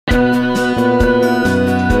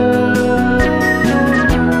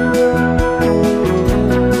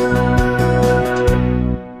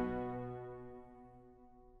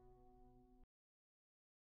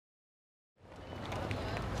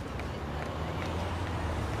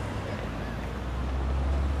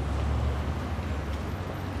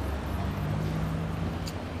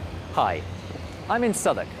Hi, I'm in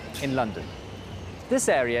Southwark, in London. This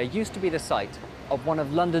area used to be the site of one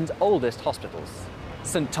of London's oldest hospitals,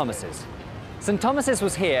 St Thomas's. St Thomas's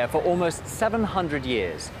was here for almost 700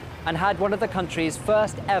 years and had one of the country's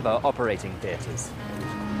first ever operating theatres.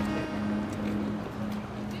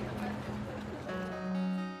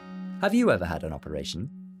 Have you ever had an operation?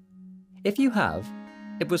 If you have,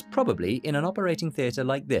 it was probably in an operating theatre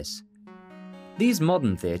like this. These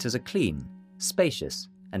modern theatres are clean, spacious,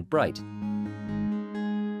 and bright.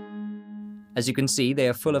 As you can see, they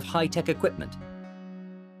are full of high-tech equipment.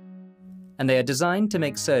 And they are designed to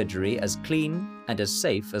make surgery as clean and as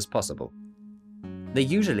safe as possible. They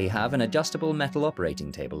usually have an adjustable metal operating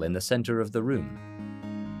table in the center of the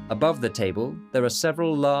room. Above the table, there are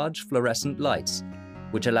several large fluorescent lights,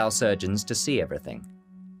 which allow surgeons to see everything.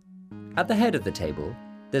 At the head of the table,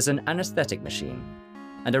 there's an anesthetic machine,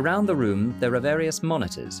 and around the room there are various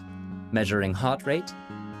monitors, measuring heart rate,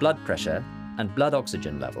 blood pressure, and blood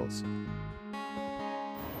oxygen levels.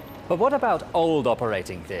 But what about old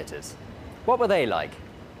operating theatres? What were they like?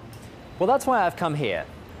 Well, that's why I've come here.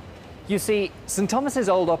 You see, St Thomas's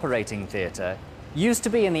old operating theatre used to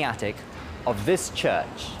be in the attic of this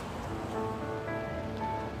church.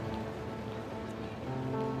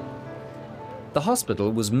 The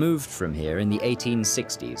hospital was moved from here in the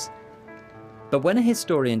 1860s. But when a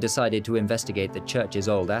historian decided to investigate the church's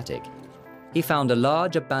old attic, he found a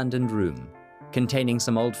large abandoned room containing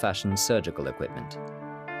some old-fashioned surgical equipment.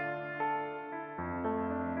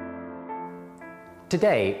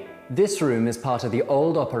 Today, this room is part of the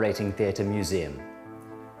Old Operating Theatre Museum.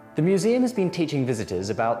 The museum has been teaching visitors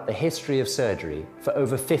about the history of surgery for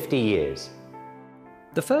over 50 years.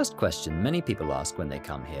 The first question many people ask when they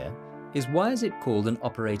come here is, why is it called an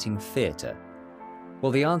operating theatre?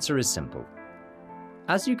 Well, the answer is simple.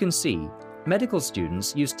 As you can see, medical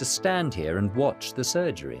students used to stand here and watch the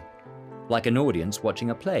surgery, like an audience watching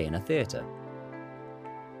a play in a theatre.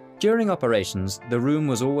 During operations, the room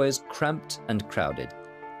was always cramped and crowded,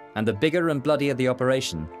 and the bigger and bloodier the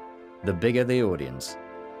operation, the bigger the audience.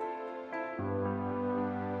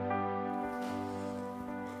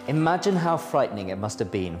 Imagine how frightening it must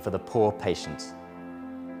have been for the poor patients.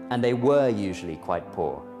 And they were usually quite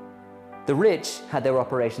poor. The rich had their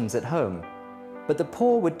operations at home, but the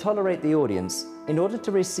poor would tolerate the audience in order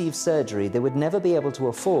to receive surgery they would never be able to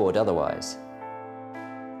afford otherwise.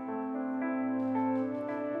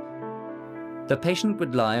 The patient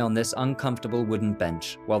would lie on this uncomfortable wooden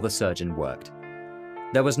bench while the surgeon worked.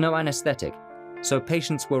 There was no anesthetic, so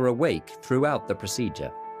patients were awake throughout the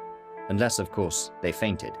procedure, unless, of course, they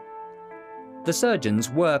fainted. The surgeons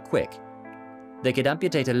were quick. They could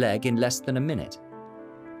amputate a leg in less than a minute,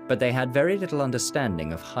 but they had very little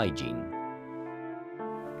understanding of hygiene.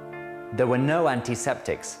 There were no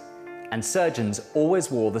antiseptics, and surgeons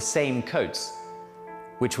always wore the same coats,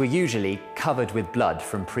 which were usually covered with blood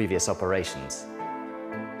from previous operations.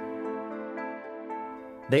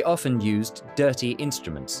 They often used dirty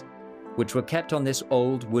instruments, which were kept on this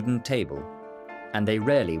old wooden table, and they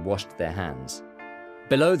rarely washed their hands.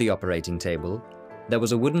 Below the operating table, there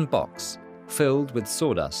was a wooden box filled with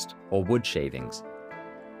sawdust or wood shavings.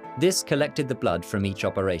 This collected the blood from each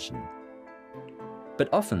operation. But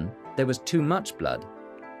often there was too much blood,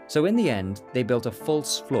 so in the end they built a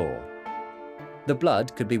false floor. The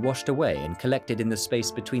blood could be washed away and collected in the space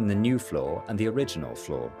between the new floor and the original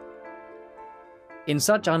floor. In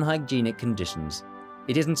such unhygienic conditions,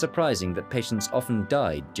 it isn't surprising that patients often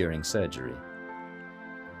died during surgery.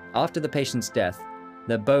 After the patient's death,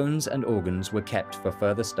 their bones and organs were kept for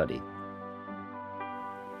further study.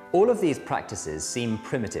 All of these practices seem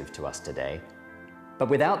primitive to us today, but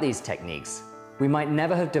without these techniques, we might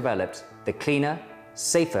never have developed the cleaner,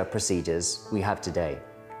 safer procedures we have today.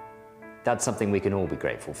 That's something we can all be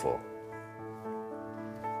grateful for.